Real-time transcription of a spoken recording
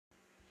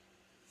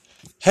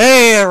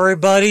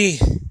everybody.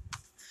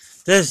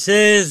 This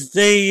is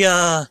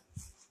the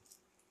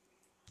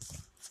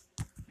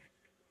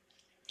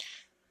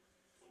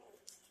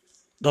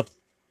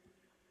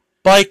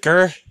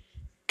biker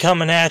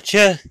coming at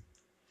you.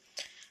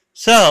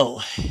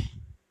 So,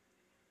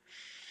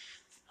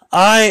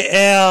 I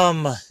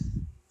am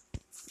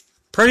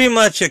pretty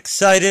much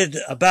excited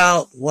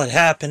about what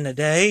happened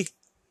today.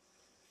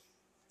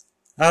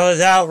 I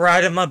was out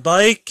riding my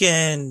bike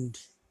and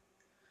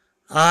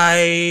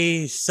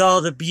I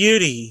saw the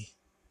beauty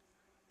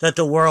that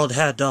the world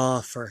had to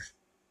offer.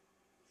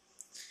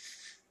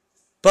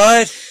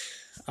 But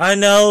I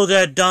know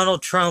that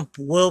Donald Trump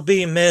will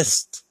be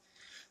missed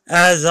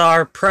as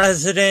our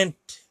president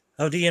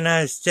of the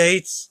United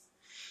States.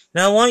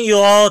 And I want you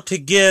all to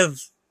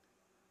give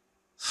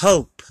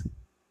hope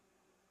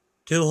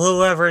to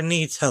whoever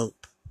needs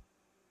hope.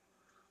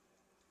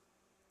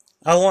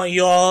 I want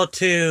you all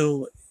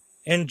to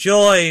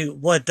enjoy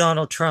what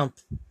Donald Trump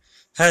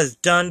has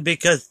done,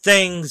 because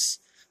things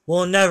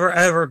will never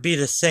ever be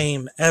the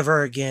same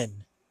ever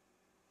again.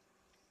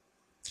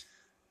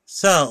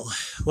 So,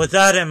 with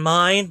that in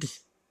mind,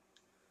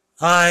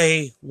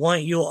 I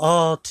want you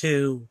all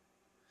to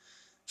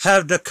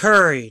have the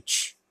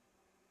courage,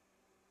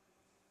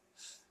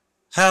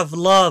 have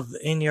love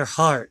in your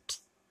heart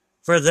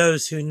for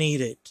those who need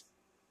it,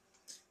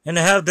 and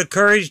have the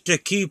courage to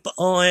keep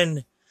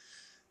on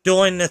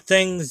doing the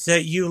things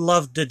that you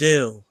love to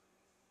do.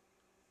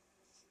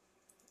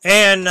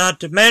 And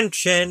not to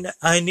mention,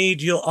 I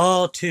need you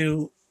all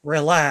to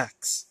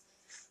relax.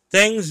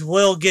 Things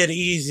will get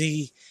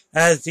easy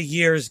as the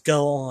years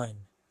go on.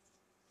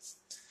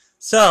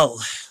 So,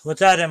 with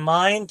that in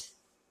mind,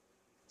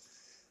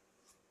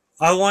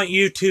 I want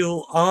you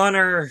to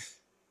honor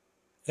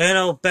and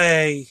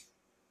obey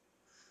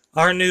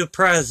our new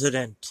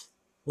president,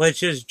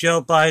 which is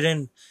Joe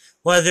Biden,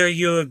 whether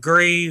you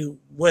agree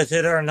with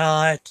it or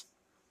not.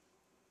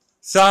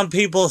 Some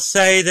people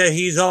say that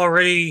he's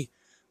already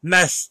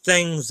messed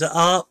things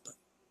up,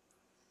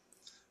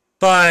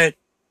 but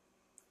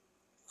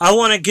I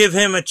want to give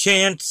him a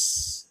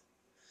chance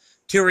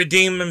to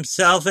redeem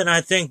himself, and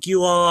I think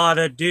you all ought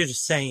to do the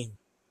same,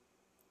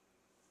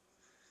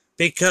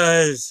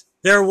 because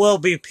there will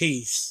be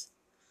peace.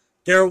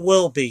 There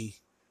will be,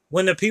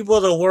 when the people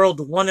of the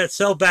world want it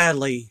so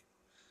badly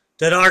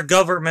that our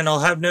government will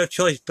have no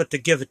choice but to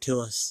give it to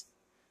us.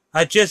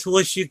 I just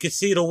wish you could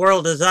see the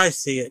world as I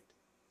see it.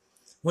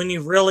 When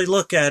you really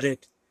look at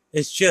it,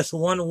 it's just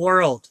one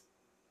world.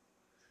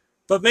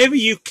 But maybe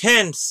you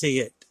can see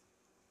it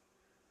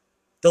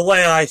the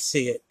way I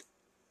see it,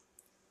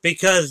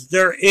 because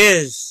there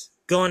is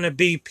going to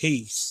be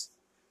peace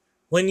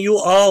when you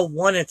all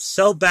want it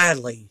so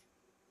badly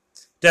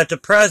that the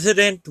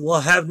president will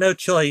have no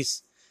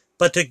choice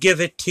but to give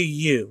it to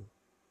you,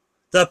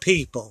 the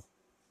people.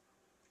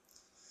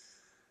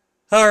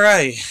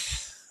 Alright,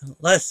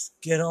 let's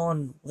get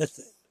on with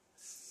it.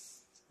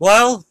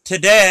 Well,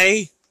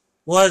 today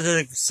was an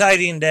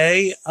exciting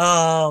day.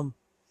 I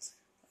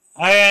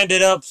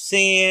ended up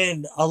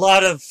seeing a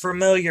lot of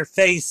familiar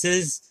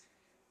faces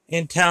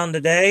in town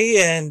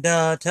today, and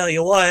tell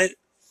you what,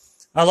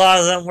 a lot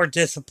of them were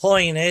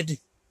disappointed.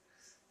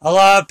 A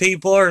lot of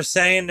people are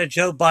saying that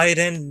Joe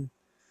Biden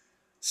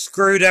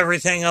screwed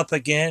everything up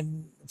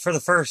again for the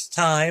first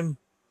time,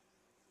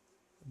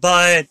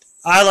 but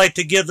I like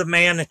to give the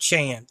man a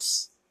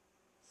chance.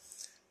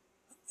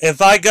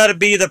 If I gotta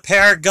be the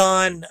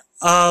paragon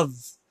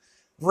of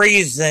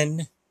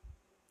reason,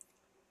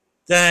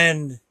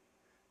 then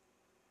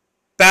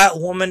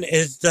Batwoman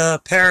is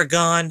the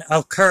paragon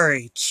of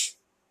courage.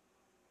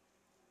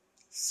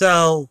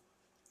 So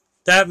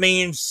that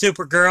means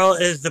Supergirl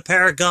is the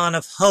paragon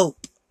of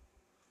hope,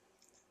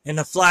 and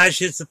the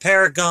Flash is the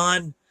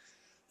paragon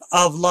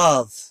of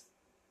love,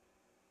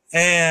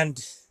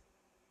 and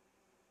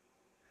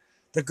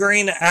the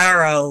Green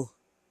Arrow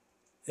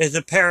is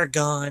a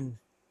paragon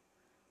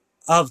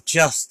of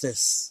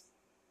justice.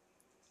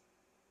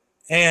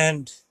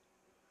 And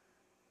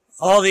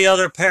all the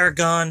other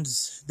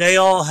paragons, they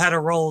all had a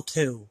role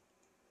too.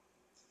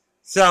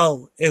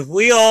 So, if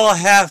we all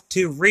have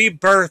to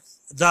rebirth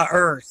the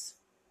earth,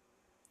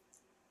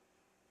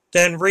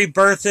 then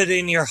rebirth it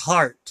in your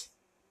heart.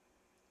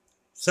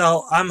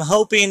 So, I'm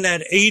hoping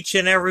that each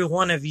and every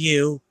one of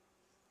you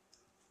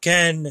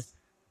can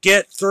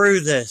get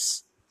through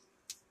this.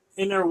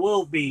 And there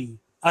will be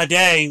a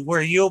day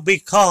where you'll be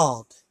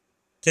called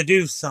to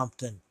do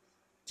something.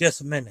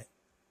 Just a minute.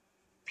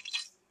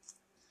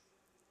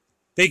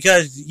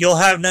 Because you'll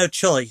have no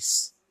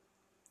choice.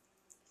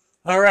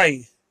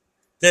 Alright,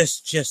 this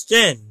just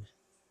in.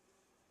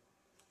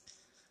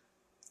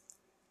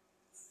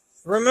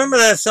 Remember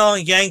that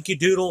song Yankee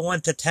Doodle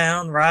went to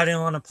town riding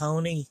on a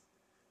pony,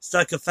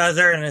 stuck a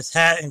feather in his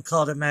hat and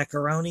called it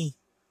macaroni?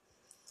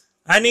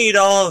 I need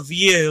all of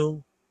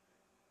you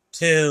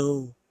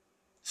to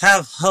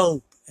have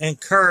hope and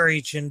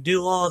courage and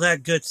do all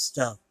that good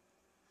stuff,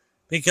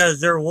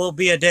 because there will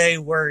be a day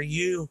where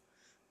you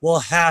will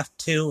have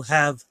to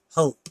have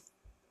hope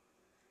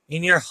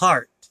in your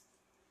heart,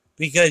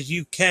 because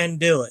you can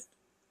do it.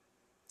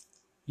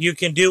 You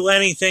can do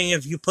anything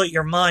if you put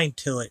your mind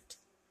to it.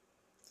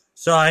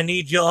 So I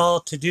need you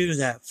all to do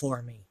that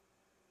for me.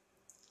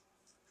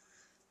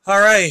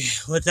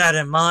 Alright, with that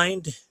in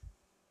mind.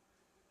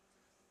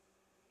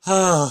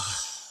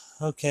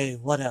 Okay,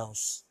 what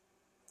else?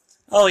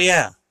 Oh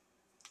yeah.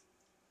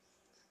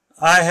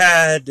 I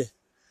had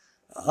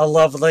a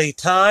lovely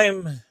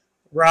time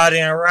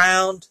riding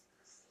around.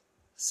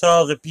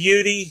 Saw the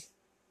beauty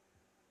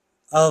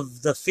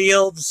of the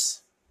fields.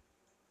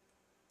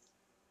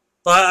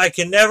 But I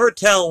can never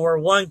tell where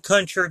one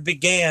country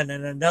began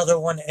and another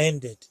one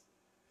ended.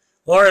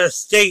 Or a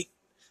state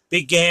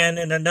began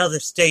and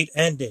another state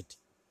ended.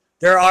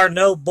 There are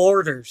no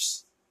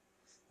borders.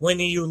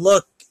 When you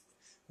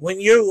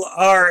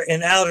are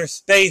in outer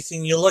space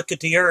and you look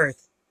at the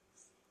earth,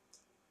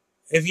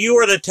 if you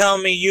were to tell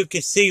me you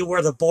could see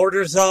where the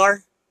borders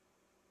are,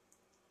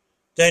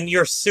 then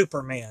you're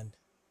Superman.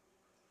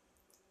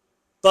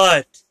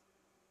 But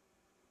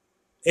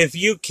if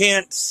you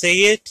can't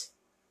see it,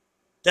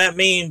 that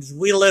means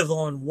we live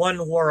on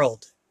one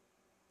world.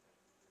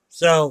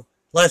 So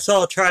let's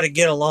all try to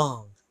get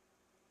along.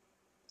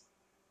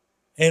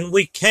 And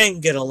we can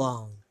get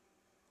along.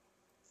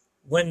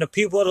 When the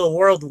people of the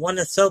world want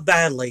it so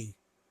badly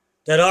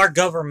that our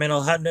government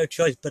will have no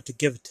choice but to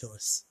give it to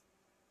us.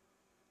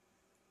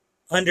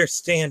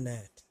 Understand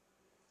that.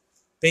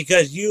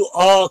 Because you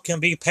all can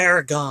be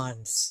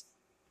paragons.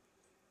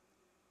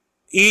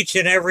 Each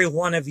and every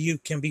one of you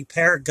can be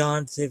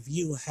paragons if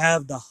you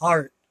have the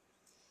heart,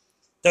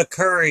 the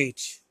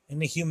courage,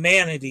 and the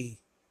humanity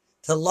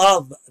to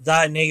love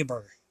thy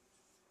neighbor.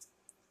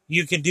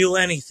 You can do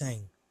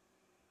anything.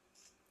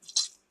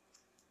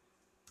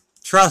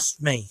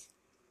 Trust me.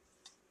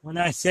 When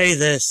I say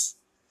this,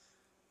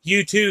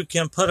 you too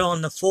can put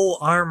on the full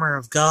armor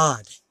of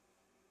God.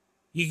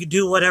 You can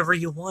do whatever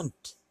you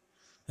want.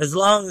 As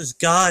long as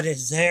God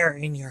is there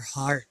in your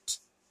heart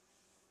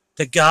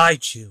to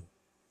guide you.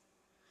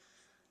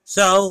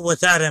 So,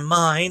 with that in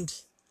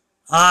mind,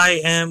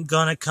 I am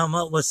going to come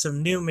up with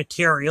some new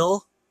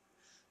material.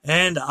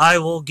 And I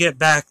will get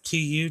back to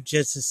you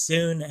just as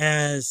soon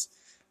as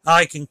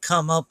I can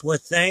come up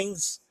with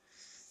things.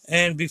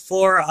 And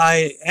before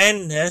I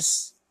end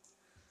this,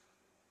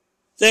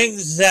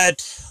 things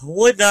that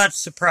would not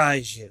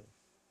surprise you.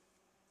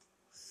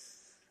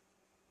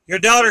 Your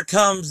daughter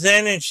comes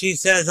in and she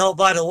says, oh,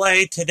 by the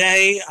way,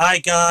 today I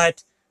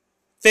got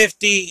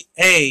 50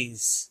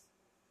 A's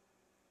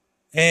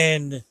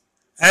in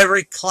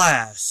every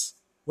class.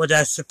 Would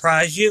that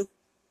surprise you?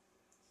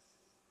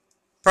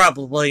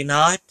 Probably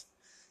not.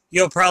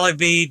 You'll probably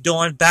be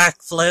doing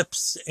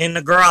backflips in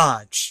the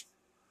garage.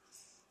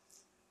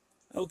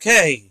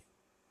 Okay.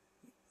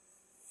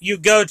 You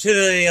go to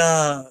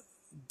the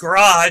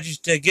garage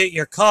to get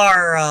your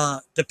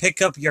car, to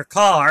pick up your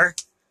car.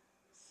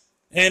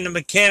 And the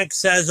mechanic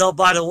says, oh,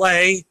 by the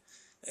way,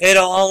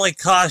 it'll only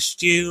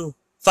cost you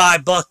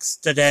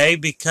 $5 today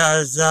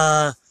because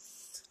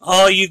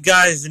all you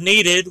guys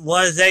needed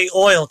was a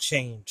oil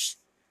change.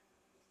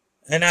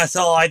 And that's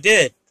all I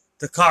did.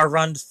 The car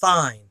runs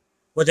fine.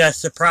 Would that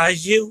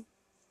surprise you?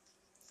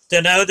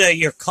 To know that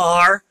your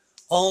car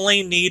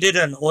only needed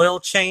an oil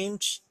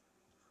change?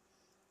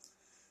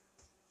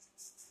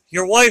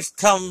 Your wife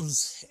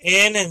comes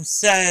in and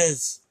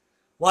says,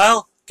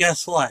 well,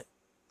 guess what?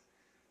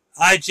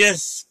 I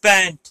just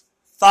spent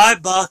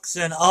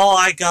 $5 and all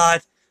I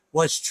got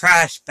was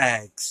trash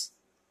bags.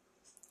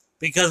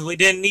 Because we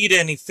didn't need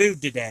any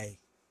food today.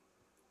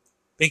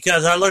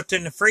 Because I looked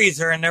in the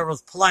freezer and there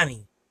was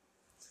plenty.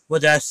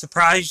 Would that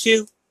surprise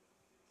you?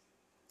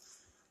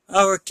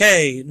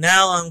 Okay,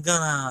 now I'm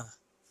gonna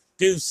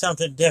do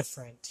something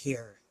different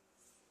here.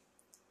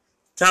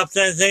 Top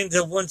 10 things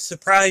that wouldn't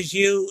surprise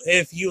you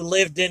if you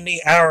lived in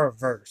the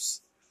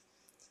Arrowverse.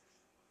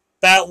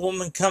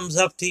 Batwoman comes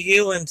up to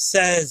you and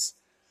says,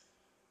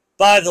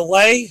 by the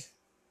way,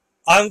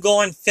 I'm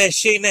going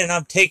fishing and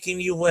I'm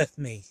taking you with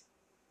me.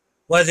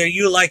 Whether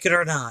you like it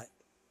or not.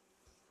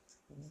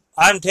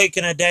 I'm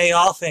taking a day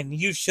off and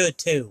you should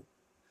too.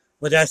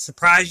 Would that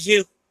surprise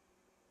you?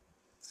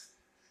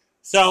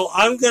 So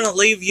I'm going to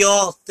leave you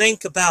all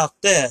think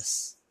about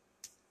this.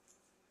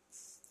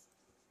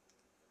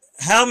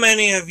 How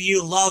many of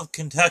you love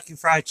Kentucky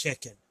Fried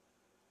Chicken?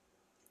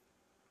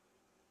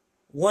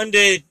 Wouldn't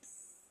it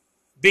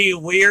be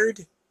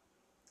weird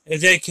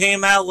if they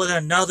came out with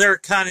another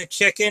kind of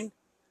chicken?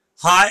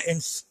 Hot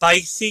and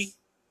spicy?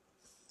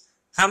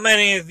 How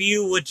many of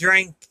you would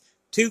drink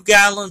 2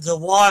 gallons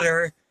of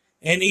water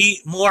and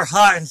eat more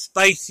hot and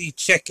spicy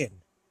chicken?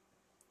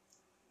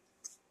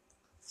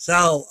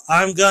 So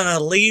I'm going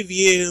to leave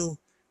you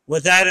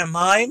with that in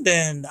mind,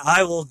 and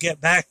I will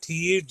get back to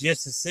you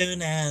just as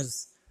soon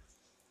as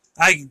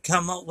I can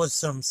come up with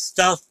some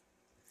stuff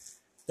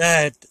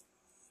that's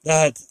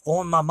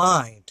on my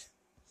mind.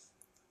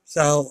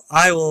 So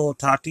I will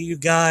talk to you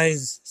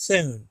guys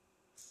soon.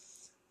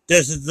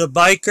 This is the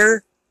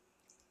Biker,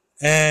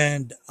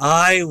 and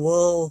I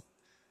will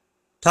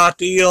talk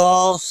to you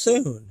all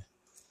soon.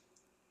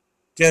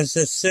 Just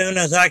as soon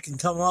as I can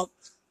come up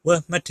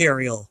with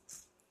material.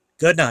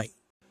 Good night.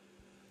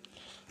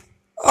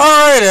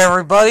 Alright,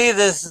 everybody,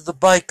 this is the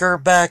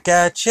biker back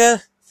at you.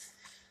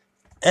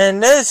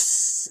 And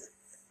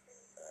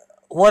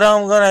what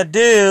I'm gonna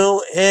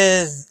do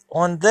is,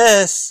 on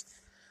this,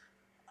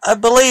 I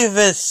believe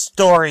it's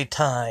story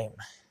time.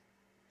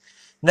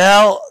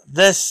 Now,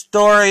 this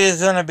story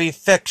is gonna be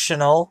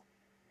fictional,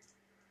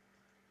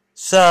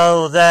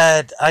 so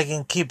that I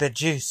can keep it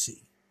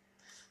juicy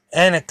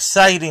and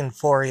exciting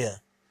for you.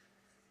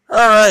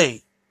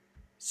 Alright,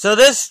 so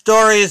this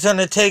story is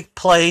gonna take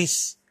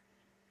place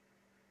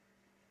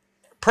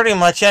pretty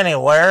much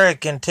anywhere. It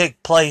can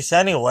take place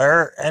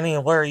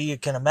anywhere you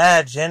can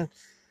imagine.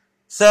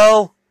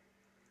 So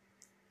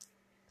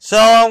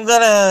I'm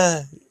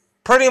gonna,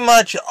 pretty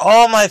much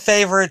all my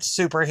favorite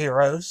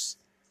superheroes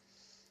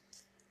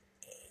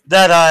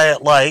that I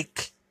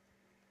like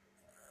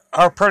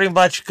are pretty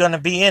much gonna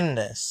be in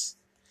this.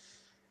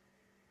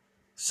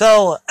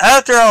 So,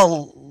 after a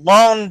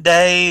long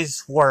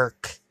day's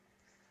work,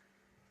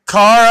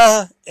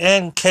 Kara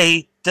and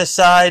Kate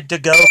decide to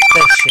go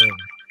fishing.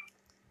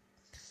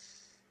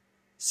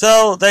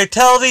 So they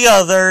tell the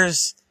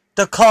others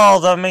to call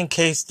them in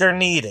case they're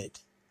needed.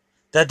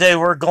 That they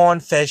were going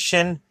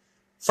fishing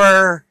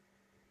for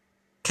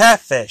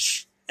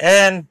catfish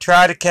and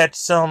try to catch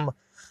some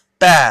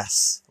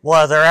bass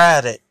while they're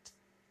at it.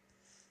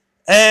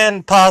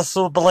 And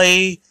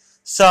possibly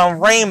some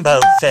rainbow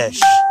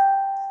fish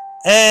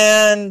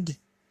and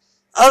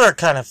other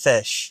kind of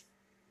fish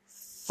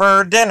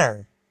for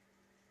dinner.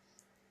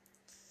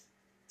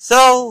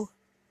 So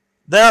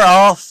they're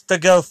off to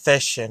go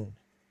fishing.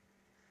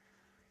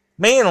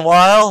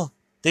 Meanwhile,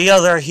 the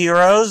other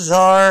heroes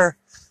are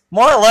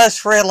more or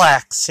less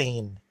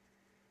relaxing.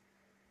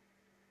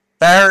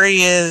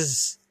 Barry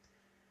is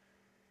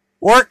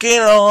working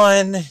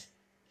on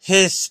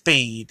his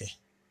speed.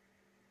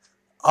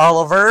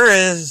 Oliver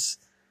is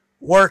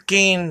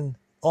working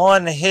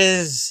on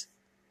his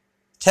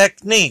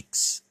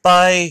techniques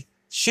by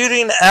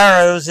shooting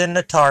arrows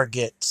into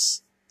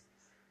targets,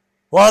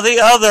 while the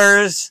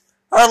others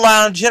are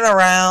lounging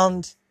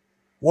around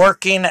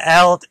working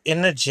out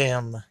in the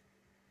gym.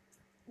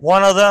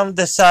 One of them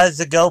decides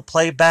to go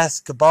play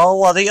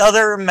basketball while the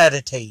other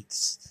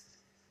meditates.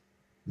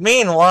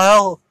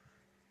 Meanwhile,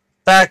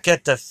 back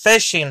at the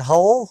fishing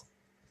hole,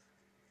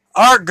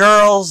 our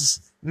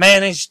girls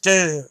managed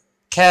to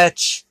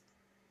catch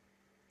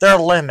their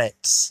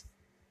limits.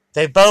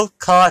 They both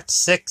caught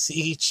 6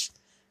 each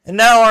and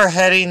now are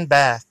heading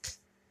back.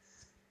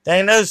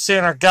 They no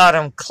sooner got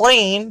them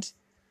cleaned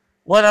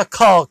when a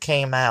call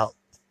came out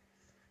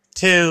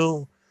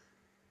to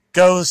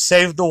go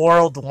save the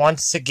world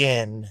once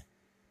again.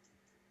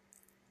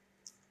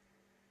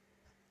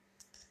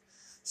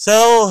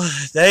 So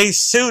they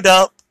suit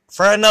up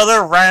for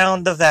another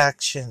round of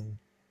action.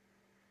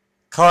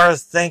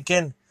 Kara's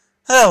thinking,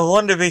 oh,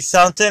 wouldn't it be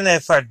something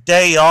if a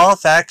day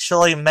off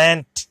actually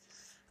meant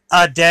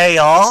a day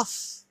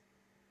off?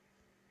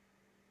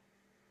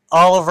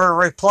 Oliver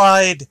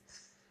replied,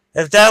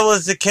 if that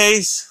was the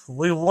case,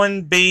 we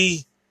wouldn't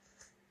be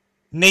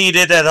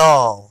needed at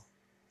all.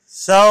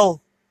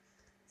 So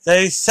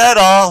they set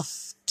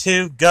off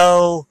to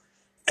go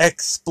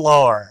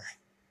explore.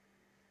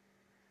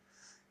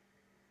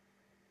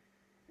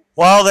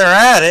 While they're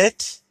at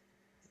it,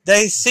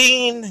 they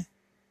seen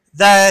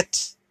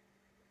that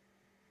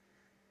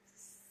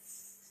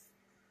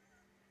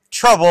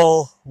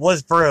trouble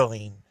was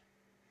brewing.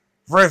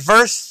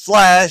 Reverse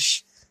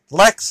Flash,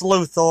 Lex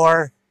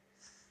Luthor,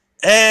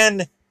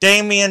 and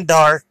Damien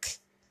Dark,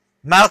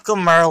 Malcolm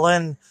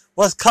Merlyn,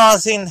 was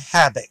causing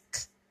havoc.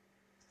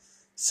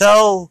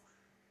 So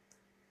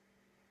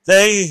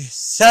they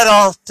set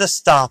off to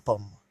stop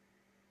him.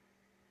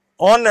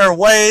 On their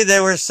way,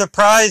 they were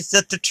surprised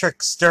that the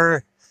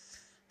trickster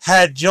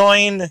had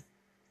joined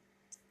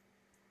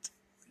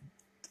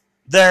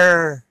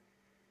the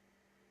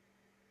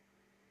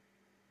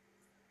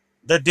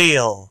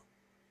deal.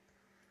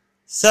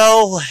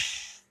 So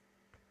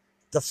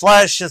the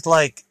Flash is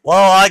like,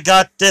 well, I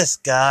got this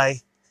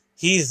guy.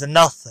 He's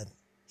nothing.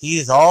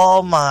 He's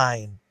all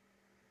mine.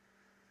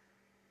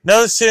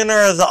 No sooner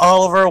as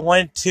Oliver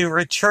went to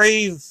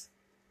retrieve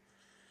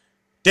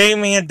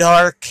Damien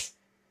Dark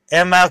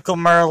and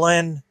Malcolm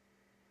Merlyn,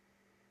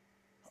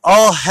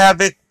 all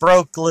havoc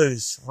broke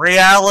loose.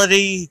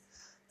 Reality,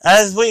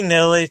 as we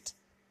knew it,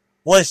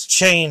 was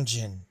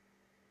changing.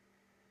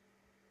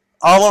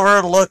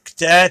 Oliver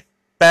looked at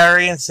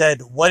Barry and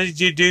said, what did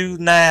you do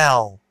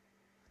now?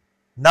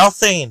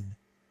 Nothing.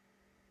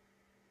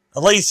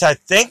 At least I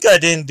think I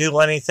didn't do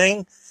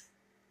anything.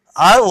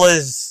 I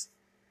was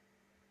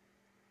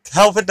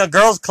helping the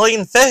girls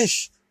clean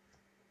fish.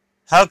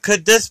 How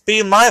could this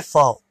be my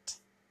fault?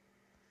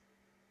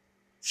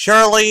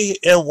 Surely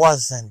it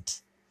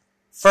wasn't,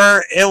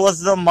 for it was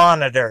the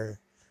Monitor,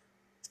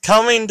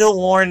 coming to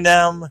warn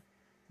them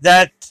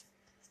that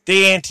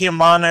the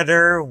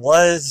Anti-Monitor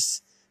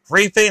was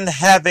reaping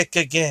havoc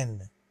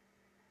again.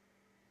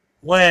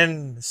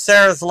 When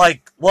Sarah's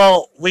like,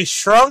 well, we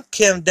shrunk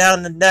him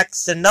down to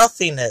next to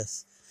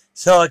nothingness,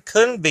 so it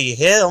couldn't be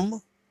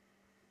him.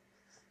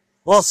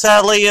 Well,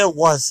 sadly it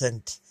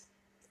wasn't.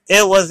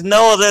 it was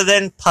no other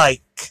than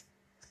Pike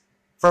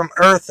from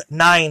Earth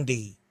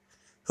 90,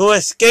 who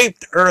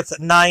escaped Earth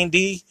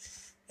 90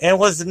 and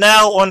was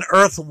now on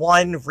Earth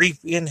 1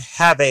 reaping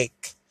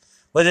havoc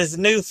with his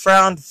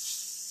newfound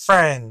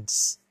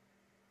friends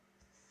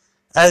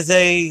as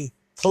they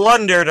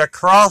plundered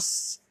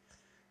across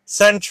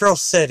Central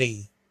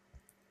City.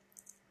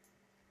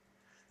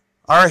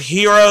 Our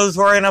heroes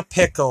were in a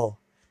pickle.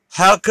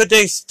 How could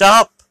they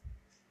stop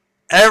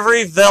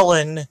every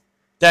villain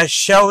that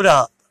showed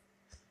up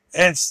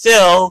and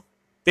still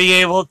be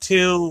able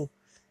to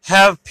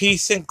have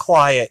peace and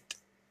quiet?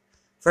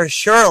 For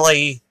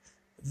surely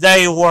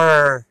they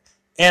were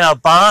in a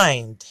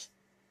bind.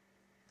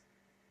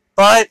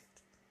 But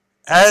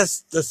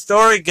as the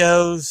story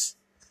goes,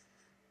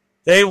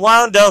 they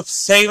wound up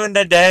saving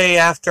the day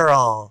after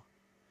all.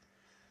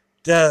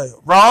 The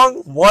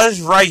wrong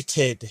was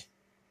righted.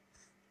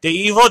 The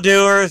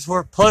evildoers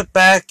were put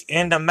back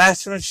into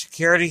maximum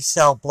security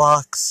cell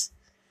blocks,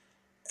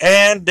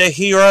 and the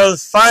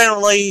heroes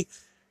finally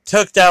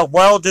took that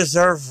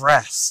well-deserved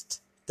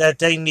rest that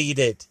they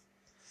needed.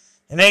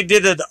 And they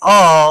did it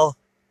all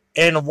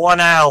in 1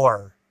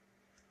 hour.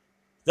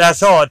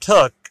 That's all it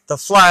took. The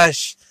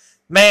Flash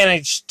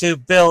managed to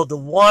build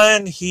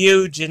one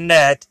huge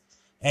net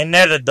and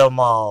netted them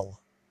all.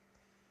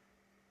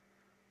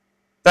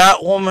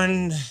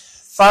 Batwoman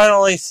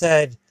finally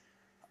said,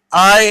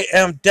 I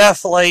am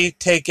definitely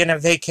taking a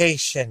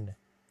vacation.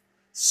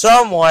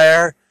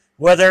 Somewhere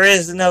where there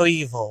is no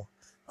evil.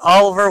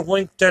 Oliver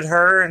winked at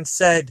her and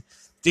said,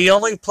 the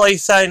only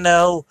place I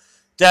know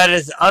that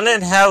is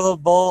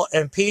uninhabitable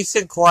and peace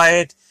and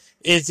quiet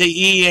is the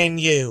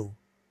ENU.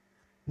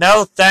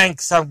 No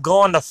thanks, I'm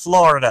going to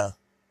Florida,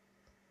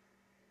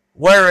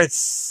 where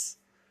it's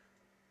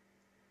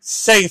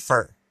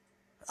safer.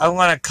 I'm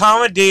going to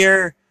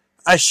commandeer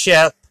a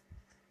ship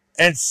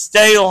and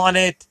stay on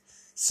it,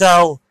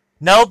 so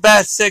no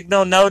bat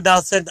signal, no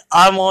nothing,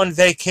 I'm on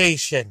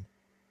vacation.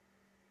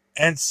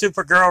 And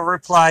Supergirl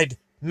replied,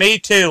 me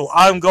too,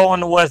 I'm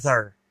going with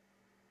her.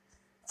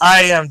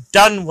 I am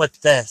done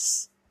with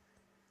this.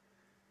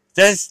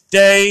 This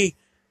day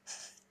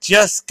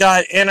just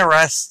got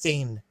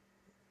interesting,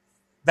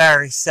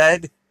 Barry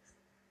said.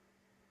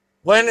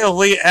 When have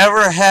we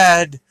ever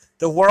had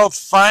the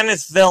world's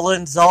finest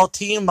villains all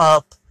team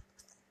up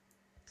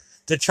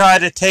to try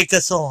to take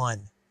us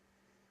on?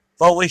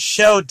 But we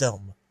showed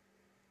them.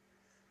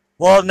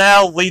 Well,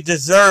 now we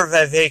deserve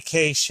a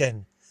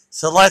vacation.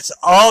 So let's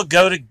all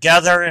go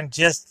together and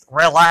just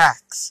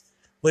relax.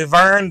 We've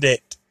earned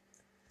it.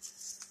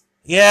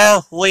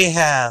 Yeah, we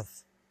have.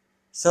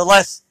 So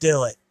let's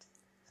do it.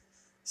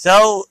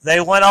 So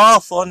they went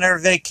off on their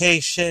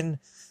vacation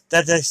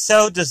that they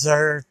so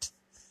deserved.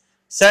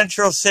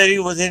 Central City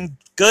was in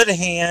good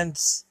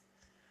hands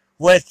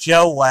with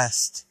Joe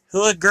West,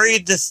 who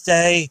agreed to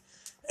stay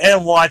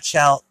and watch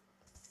out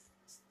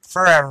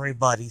for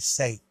everybody's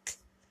sake.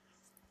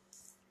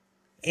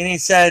 And he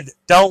said,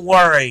 don't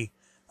worry,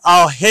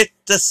 I'll hit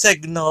the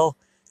signal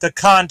to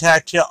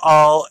contact you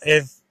all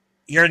if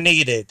you're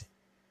needed.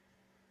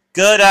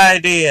 Good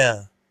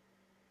idea.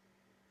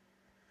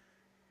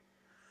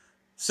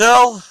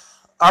 So,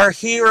 our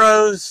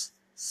heroes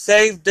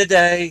saved the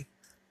day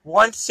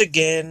once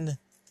again.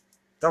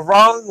 The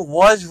wrong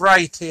was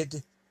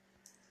righted.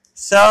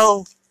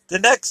 So, the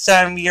next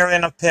time you're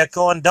in a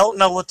pickle and don't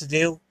know what to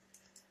do,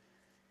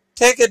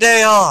 take a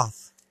day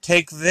off.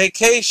 Take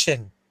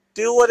vacation.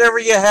 Do whatever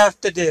you have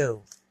to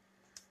do.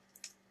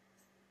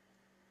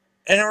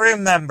 And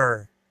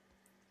remember,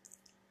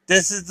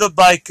 this is the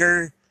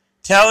biker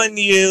telling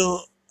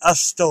you a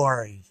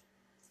story.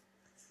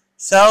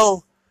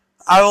 So,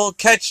 I will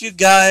catch you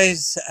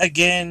guys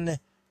again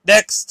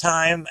next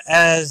time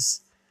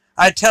as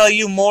I tell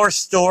you more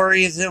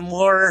stories and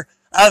more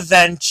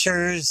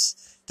adventures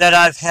that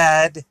I've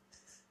had.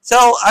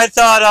 So I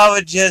thought I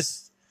would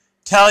just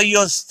tell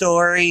you a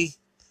story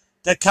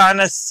to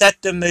kind of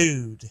set the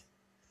mood.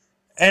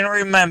 And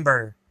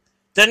remember,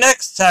 the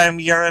next time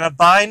you're in a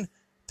bind,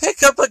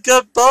 pick up a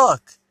good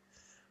book.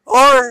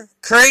 Or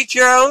create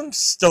your own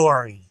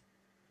story.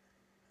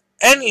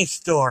 Any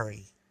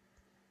story.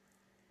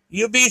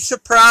 You'll be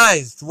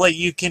surprised what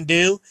you can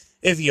do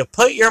if you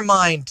put your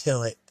mind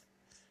to it.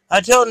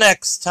 Until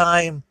next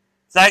time,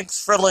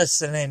 thanks for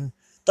listening.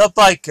 The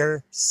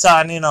Biker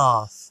signing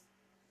off.